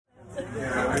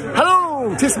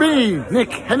'Tis me, Nick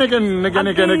Hennigan,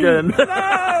 again.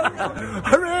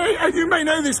 Hooray! And you may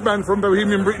know this man from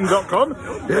BohemianBritain.com.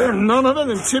 Yeah, none other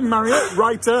than Tim Marriott,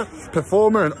 writer,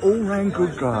 performer, and all-round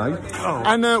good guy. Oh.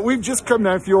 And we've just come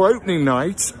now for your opening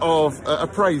night of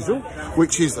Appraisal,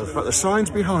 which is the signs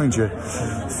behind you.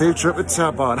 Theatre at the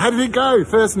Tabard. How did it go?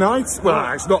 First night?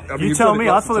 Well, it's not. I mean, you tell me.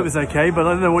 I thought it was okay, but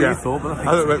I don't know what you thought. But I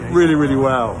think it went really, really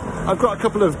well. I've got a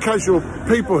couple of casual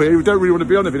people here who don't really want to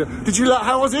be on the video. Did you like?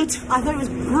 How was it? I thought it was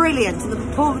brilliant. The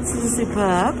performances are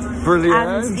superb.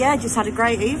 Brilliant. And yeah, just had a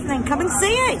great evening. Come and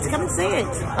see it. Come and see it.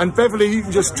 And Beverly, you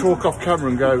can just talk off camera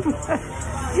and go.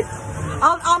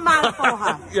 I'll man for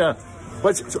her. Yeah.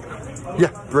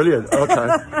 Yeah, brilliant. Okay.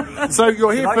 So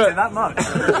you're here for that much.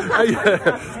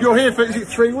 You're here for, is it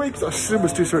 3 weeks? I assume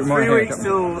it's 2 weeks. 3 weeks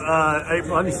till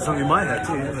April. I need something in my head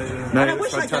too. No, I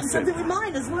wish I'd done something with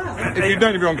mine as well. If you'd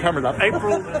known to be on camera, that.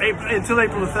 April until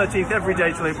April the 13th. Every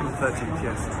day till April the 13th.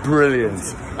 Yes.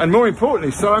 Brilliant. And more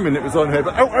importantly, Simon, it was on here.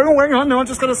 But hang on, no, I'm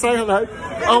just going to say hello.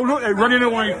 Oh look, they're running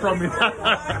away from me.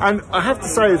 And I have to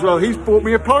say as well, he's bought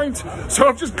me a pint, so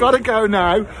I've just got to go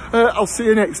now. I'll see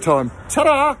you next time.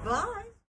 Ta-da! Bye.